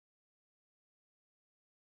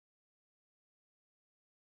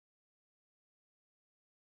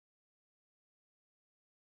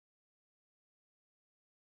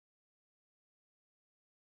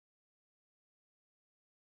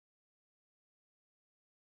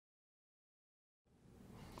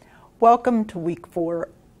Welcome to week 4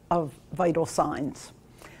 of Vital Signs.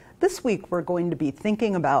 This week we're going to be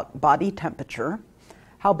thinking about body temperature,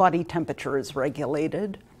 how body temperature is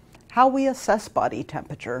regulated, how we assess body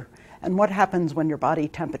temperature, and what happens when your body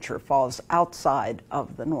temperature falls outside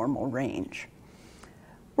of the normal range.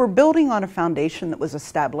 We're building on a foundation that was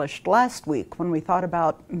established last week when we thought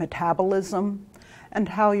about metabolism and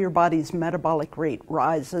how your body's metabolic rate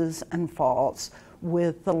rises and falls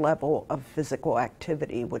with the level of physical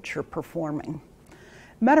activity which you're performing.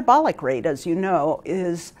 Metabolic rate, as you know,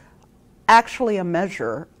 is actually a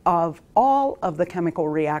measure of all of the chemical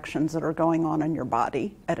reactions that are going on in your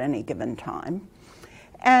body at any given time.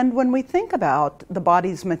 And when we think about the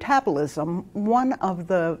body's metabolism, one of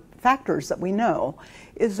the factors that we know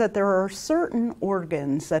is that there are certain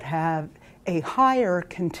organs that have a higher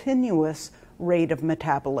continuous rate of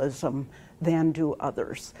metabolism than do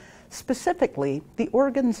others. Specifically, the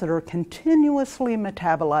organs that are continuously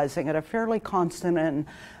metabolizing at a fairly constant and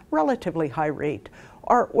relatively high rate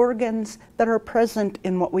are organs that are present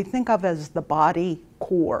in what we think of as the body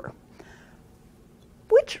core.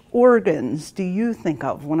 Which organs do you think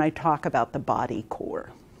of when I talk about the body core?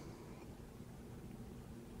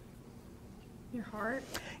 Your heart.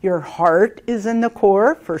 Your heart is in the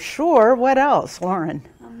core, for sure. What else, Lauren?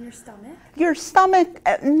 Your stomach. Your stomach,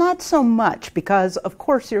 not so much, because of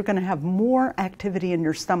course you're going to have more activity in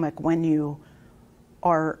your stomach when you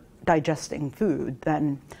are digesting food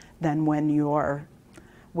than when you are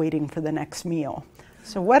waiting for the next meal.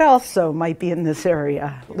 So what else might be in this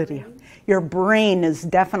area, Lydia? Brain. Your brain is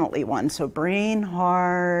definitely one. So brain,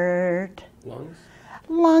 heart. Lungs?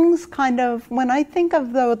 Lungs, kind of. When I think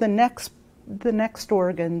of, though, the next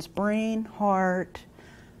organs, brain, heart,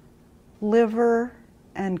 liver,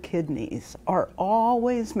 and kidneys are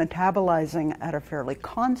always metabolizing at a fairly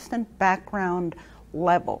constant background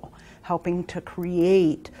level, helping to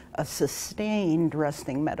create a sustained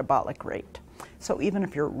resting metabolic rate. So even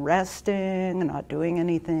if you're resting and not doing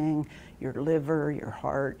anything, your liver, your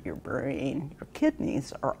heart, your brain, your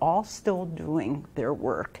kidneys are all still doing their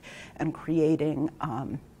work and creating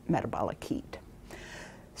metabolic heat.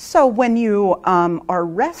 So when you are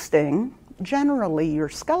resting, generally your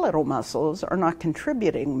skeletal muscles are not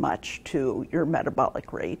contributing much to your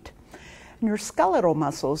metabolic rate. And your skeletal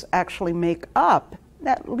muscles actually make up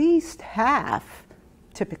at least half,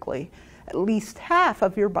 typically, at least half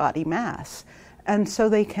of your body mass. And so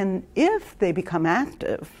they can, if they become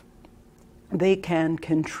active, they can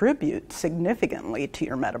contribute significantly to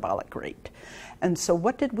your metabolic rate. And so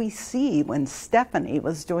what did we see when Stephanie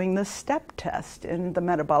was doing the step test in the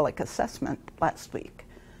metabolic assessment last week?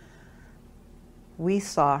 We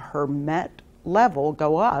saw her MET level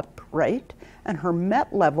go up, right? And her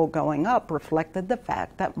MET level going up reflected the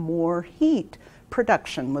fact that more heat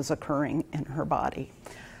production was occurring in her body.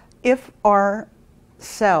 If our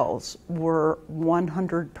cells were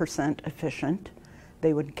 100% efficient,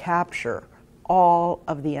 they would capture all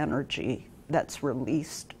of the energy that's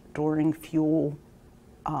released during fuel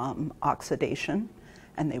oxidation,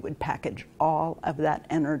 and they would package all of that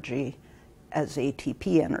energy as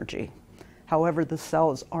ATP energy. However, the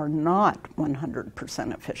cells are not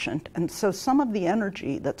 100% efficient, and so some of the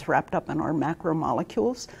energy that's wrapped up in our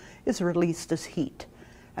macromolecules is released as heat.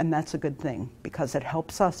 And that's a good thing because it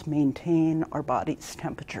helps us maintain our body's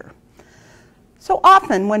temperature. So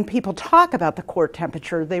often when people talk about the core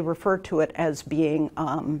temperature, they refer to it as being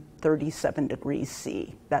 37 degrees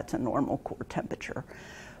C. That's a normal core temperature.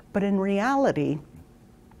 But in reality,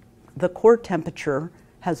 the core temperature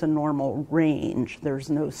has a normal range.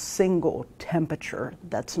 There's no single temperature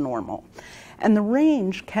that's normal. And the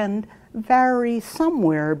range can vary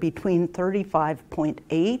somewhere between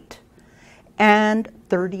 35.8 and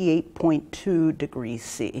 38.2 degrees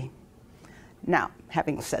C. Now,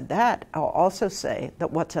 having said that, I'll also say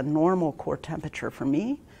that what's a normal core temperature for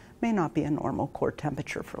me may not be a normal core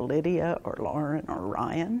temperature for Lydia or Lauren or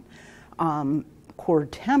Ryan. Core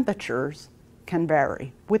temperatures can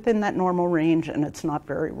vary within that normal range, and it's not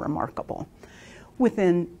very remarkable.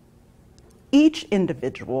 Within each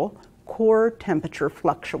individual, core temperature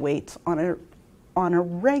fluctuates on a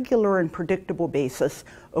regular and predictable basis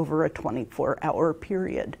over a 24-hour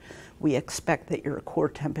period. We expect that your core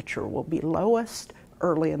temperature will be lowest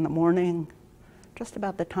early in the morning, just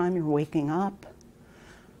about the time you're waking up.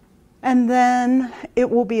 And then it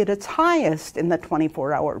will be at its highest in the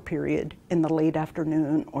 24-hour period in the late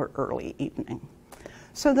afternoon or early evening.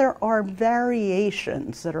 So there are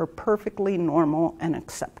variations that are perfectly normal and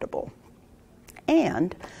acceptable.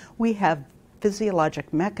 And we have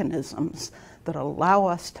physiologic mechanisms that allow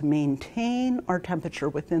us to maintain our temperature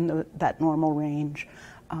within that normal range,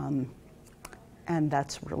 and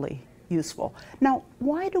that's really useful. Now,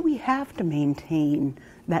 why do we have to maintain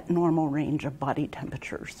that normal range of body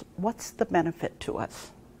temperatures? What's the benefit to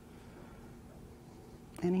us?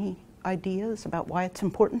 Any ideas about why it's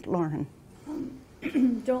important, Lauren?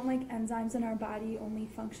 Don't like enzymes in our body only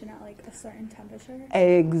function at like a certain temperature?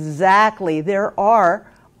 Exactly. There are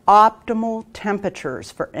optimal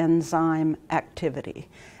temperatures for enzyme activity,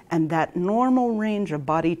 and that normal range of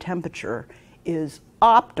body temperature is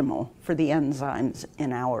optimal for the enzymes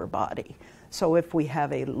in our body. So if we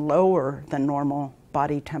have a lower than normal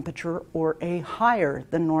body temperature or a higher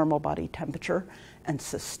than normal body temperature and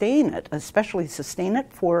sustain it, especially sustain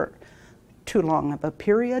it for too long of a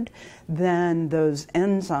period, then those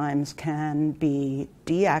enzymes can be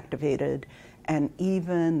deactivated and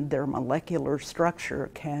even their molecular structure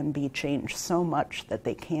can be changed so much that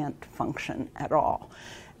they can't function at all.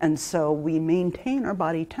 And so we maintain our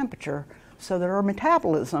body temperature so that our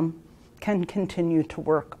metabolism can continue to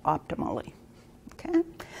work optimally. Okay?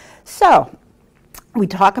 So we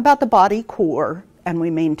talk about the body core and we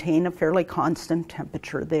maintain a fairly constant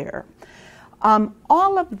temperature there.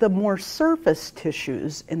 All of the more surface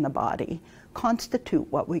tissues in the body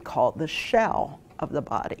constitute what we call the shell of the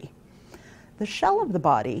body. The shell of the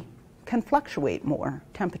body can fluctuate more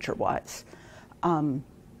temperature-wise.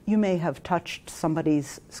 You may have touched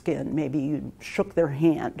somebody's skin. Maybe you shook their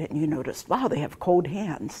hand and you noticed, wow, they have cold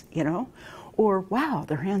hands, you know? Or, wow,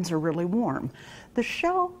 their hands are really warm. The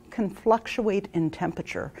shell can fluctuate in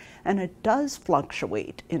temperature, and it does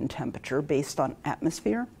fluctuate in temperature based on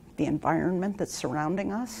atmosphere, the environment that's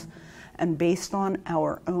surrounding us, and based on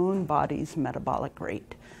our own body's metabolic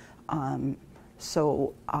rate.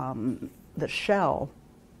 The shell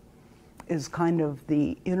is kind of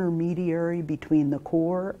the intermediary between the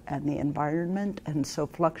core and the environment, and so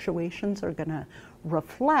fluctuations are going to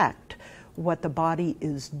reflect what the body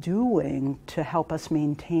is doing to help us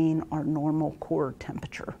maintain our normal core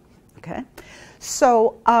temperature. Okay?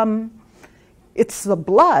 So it's the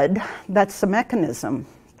blood that's the mechanism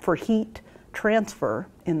for heat transfer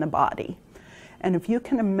in the body. And if you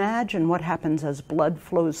can imagine what happens as blood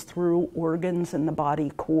flows through organs in the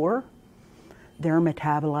body core, they're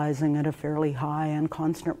metabolizing at a fairly high and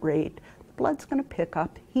constant rate. The blood's going to pick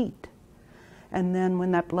up heat. And then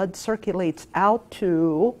when that blood circulates out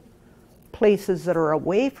to places that are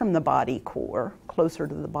away from the body core, closer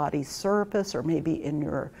to the body's surface, or maybe in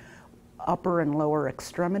your upper and lower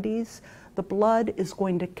extremities, the blood is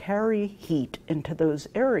going to carry heat into those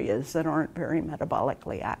areas that aren't very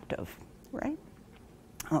metabolically active, right?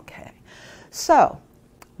 Okay, so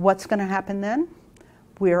what's going to happen then?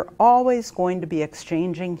 We're always going to be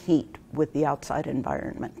exchanging heat with the outside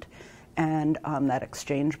environment, and that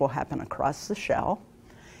exchange will happen across the shell.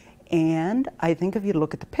 And I think if you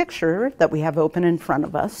look at the picture that we have open in front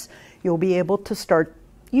of us, you'll be able to start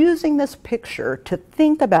using this picture to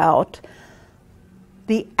think about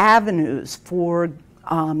the avenues for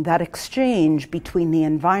that exchange between the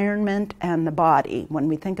environment and the body. When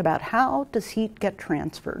we think about how does heat get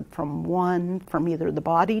transferred from either the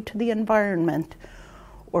body to the environment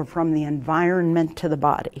or from the environment to the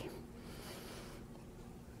body.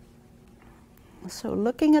 So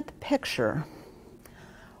looking at the picture,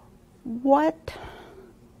 what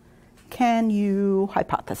can you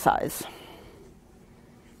hypothesize?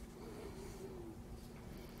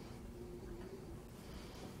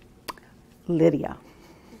 Lydia.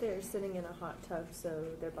 They're sitting in a hot tub, so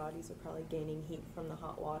their bodies are probably gaining heat from the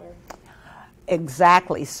hot water.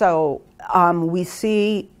 Exactly. So we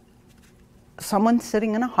see someone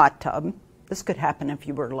sitting in a hot tub. This could happen if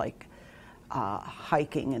you were like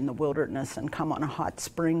hiking in the wilderness and come on a hot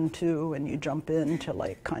spring too, and you jump in to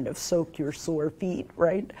like kind of soak your sore feet,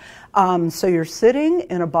 right? So you're sitting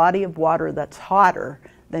in a body of water that's hotter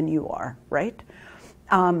than you are, right?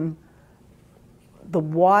 The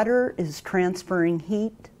water is transferring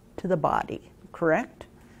heat to the body, correct?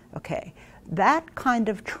 Okay, that kind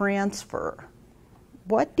of transfer,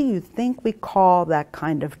 what do you think we call that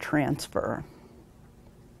kind of transfer?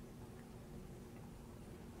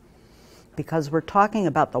 Because we're talking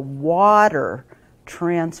about the water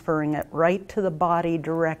transferring it right to the body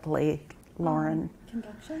directly, Lauren.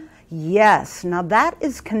 Conduction? Yes, now that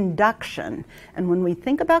is conduction. And when we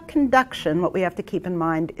think about conduction, what we have to keep in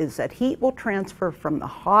mind is that heat will transfer from the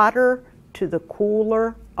hotter to the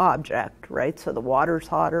cooler object, right? So the water's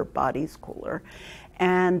hotter, body's cooler.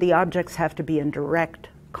 And the objects have to be in direct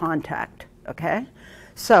contact, okay?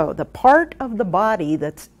 So the part of the body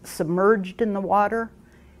that's submerged in the water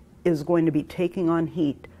is going to be taking on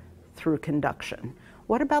heat through conduction.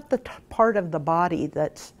 What about the part of the body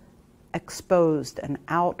that's exposed and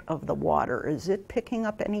out of the water? Is it picking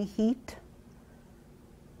up any heat?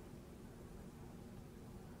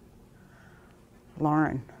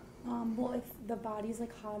 Lauren. Well, if the body's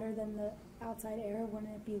like hotter than the outside air,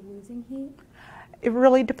 wouldn't it be losing heat? It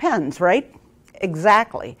really depends, right?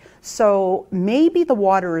 Exactly. So maybe the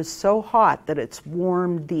water is so hot that it's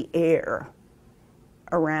warmed the air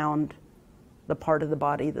around the part of the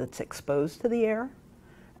body that's exposed to the air.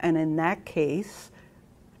 And in that case,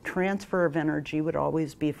 transfer of energy would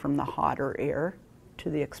always be from the hotter air to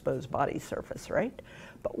the exposed body surface, right?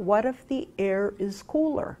 But what if the air is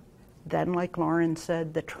cooler? Then, like Lauren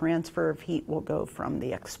said, the transfer of heat will go from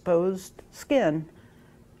the exposed skin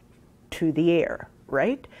to the air,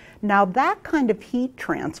 right? Now, that kind of heat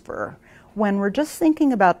transfer, when we're just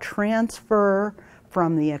thinking about transfer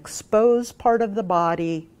from the exposed part of the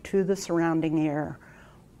body to the surrounding air,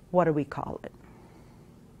 what do we call it?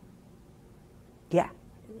 Yeah.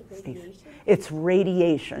 Radiation? It's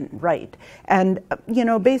radiation, right. And,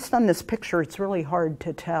 based on this picture, it's really hard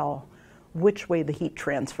to tell which way the heat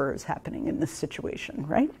transfer is happening in this situation,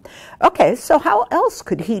 right? Okay, so how else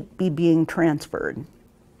could heat be being transferred?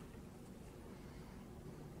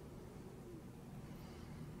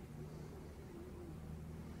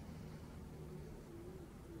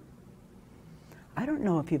 I don't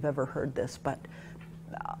know if you've ever heard this, but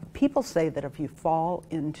people say that if you fall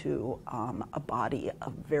into a body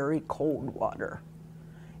of very cold water,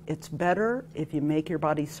 it's better if you make your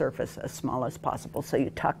body surface as small as possible. So you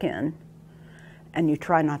tuck in and you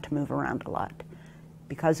try not to move around a lot.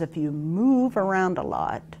 Because if you move around a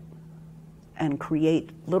lot and create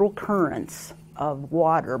little currents of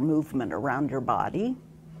water movement around your body,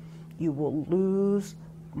 you will lose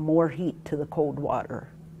more heat to the cold water,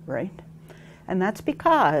 right? And that's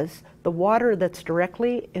because the water that's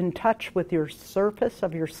directly in touch with your surface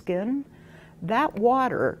of your skin, that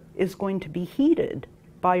water is going to be heated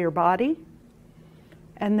by your body.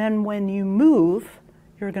 And then when you move,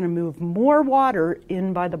 you're going to move more water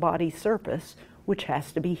in by the body surface, which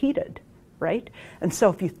has to be heated, right? And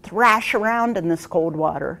so if you thrash around in this cold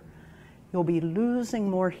water, you'll be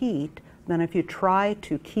losing more heat than if you try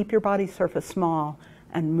to keep your body surface small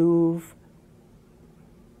and move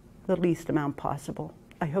the least amount possible.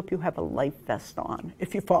 I hope you have a life vest on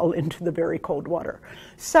if you fall into the very cold water.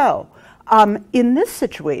 So in this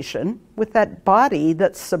situation, with that body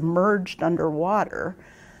that's submerged underwater,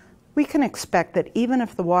 we can expect that even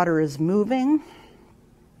if the water is moving,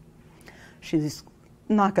 she's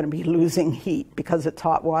not going to be losing heat because it's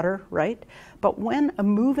hot water, right? But when a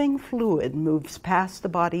moving fluid moves past the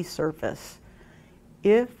body's surface,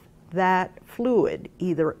 if that fluid,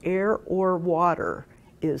 either air or water,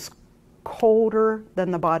 is colder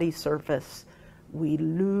than the body surface, we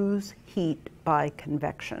lose heat by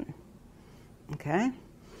convection. Okay?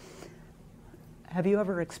 Have you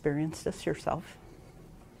ever experienced this yourself?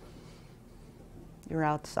 You're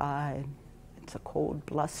outside, it's a cold,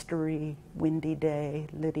 blustery, windy day.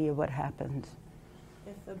 Lydia, what happens?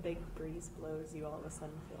 If a big breeze blows, you all of a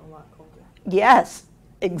sudden feel a lot colder. Yes,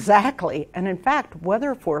 exactly. And in fact,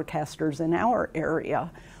 weather forecasters in our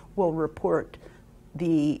area will report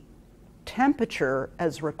the temperature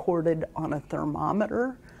as recorded on a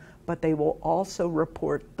thermometer, but they will also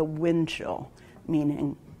report the wind chill,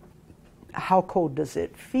 meaning how cold does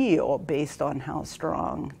it feel based on how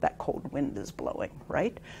strong that cold wind is blowing,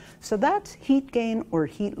 right? So that's heat gain or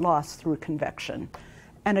heat loss through convection.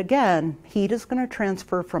 And again, heat is going to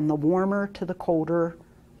transfer from the warmer to the colder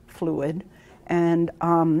fluid. And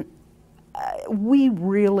we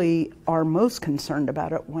really are most concerned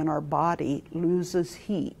about it when our body loses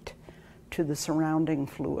heat to the surrounding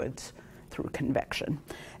fluids through convection.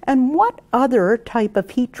 And what other type of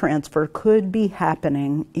heat transfer could be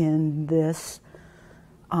happening in this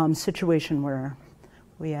situation where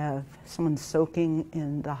we have someone soaking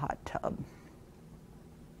in the hot tub?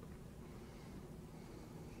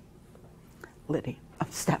 Liddy,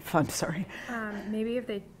 Steph, I'm sorry. Maybe if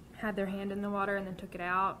they had their hand in the water and then took it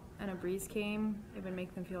out and a breeze came, it would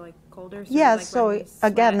make them feel like colder. So Yes, like so when we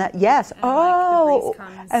sweat, again, that, yes. And like the breeze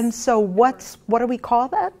comes, and so what do we call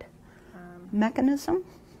that mechanism?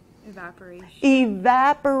 Evaporation.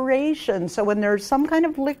 Evaporation. So when there's some kind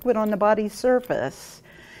of liquid on the body's surface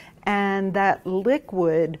and that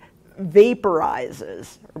liquid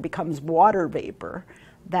vaporizes or becomes water vapor,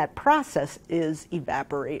 that process is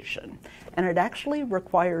evaporation. And it actually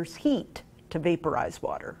requires heat to vaporize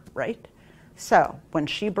water, right? So when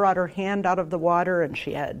she brought her hand out of the water and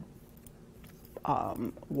she had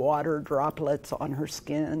water droplets on her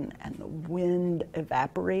skin and the wind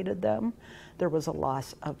evaporated them, there was a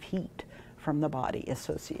loss of heat from the body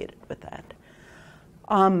associated with that.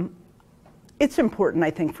 It's important,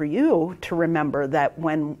 I think, for you to remember that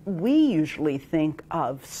when we usually think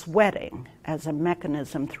of sweating as a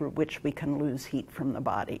mechanism through which we can lose heat from the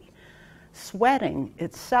body, sweating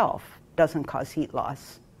itself doesn't cause heat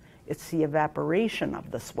loss. It's the evaporation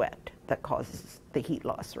of the sweat that causes the heat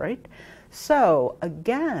loss, right? So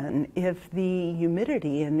again, if the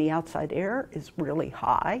humidity in the outside air is really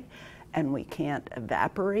high and we can't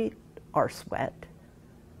evaporate our sweat,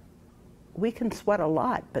 we can sweat a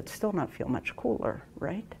lot but still not feel much cooler,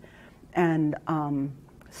 right? And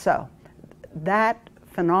so that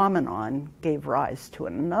phenomenon gave rise to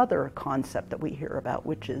another concept that we hear about,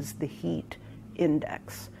 which is the heat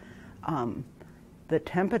index. The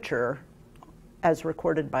temperature, as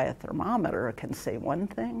recorded by a thermometer, can say one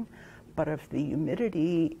thing, but if the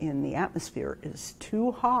humidity in the atmosphere is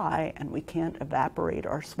too high and we can't evaporate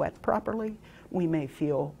our sweat properly, we may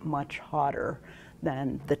feel much hotter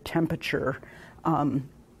than the temperature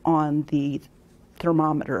on the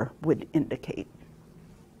thermometer would indicate.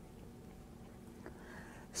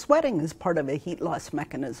 Sweating is part of a heat loss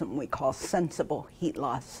mechanism we call sensible heat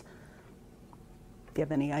loss. Do you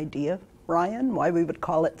have any idea, Ryan, why we would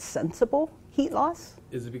call it sensible heat loss?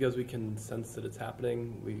 Is it because we can sense that it's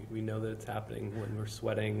happening? We know that it's happening when we're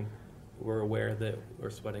sweating. We're aware that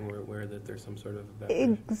we're sweating. We're aware that there's some sort of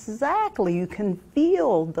evaporation. Exactly. You can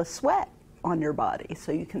feel the sweat on your body,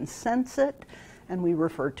 so you can sense it, and we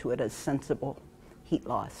refer to it as sensible heat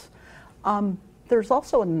loss. There's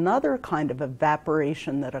also another kind of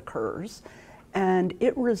evaporation that occurs, and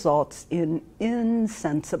it results in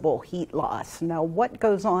insensible heat loss. Now, what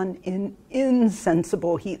goes on in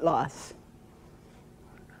insensible heat loss?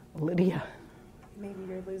 Lydia? Maybe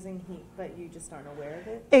you're losing heat, but you just aren't aware of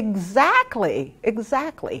it? Exactly,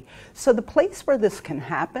 exactly. So the place where this can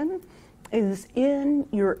happen is in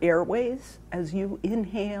your airways. As you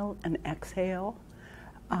inhale and exhale,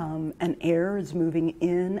 and air is moving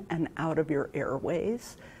in and out of your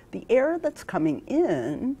airways. The air that's coming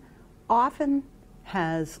in often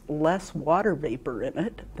has less water vapor in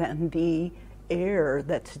it than the air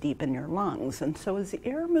that's deep in your lungs. And so as the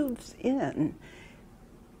air moves in,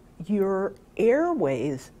 your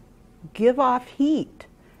airways give off heat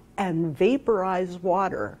and vaporize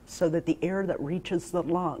water so that the air that reaches the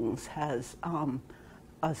lungs has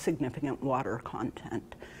a significant water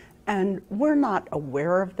content. And we're not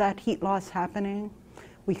aware of that heat loss happening.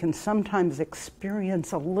 We can sometimes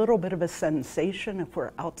experience a little bit of a sensation if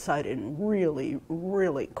we're outside in really,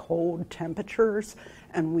 really cold temperatures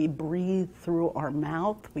and we breathe through our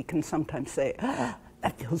mouth. We can sometimes say, ah,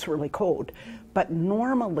 that feels really cold. But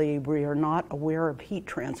normally we are not aware of heat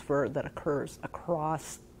transfer that occurs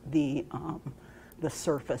across the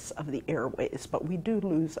surface of the airways, but we do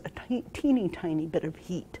lose a teeny tiny bit of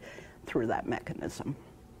heat through that mechanism.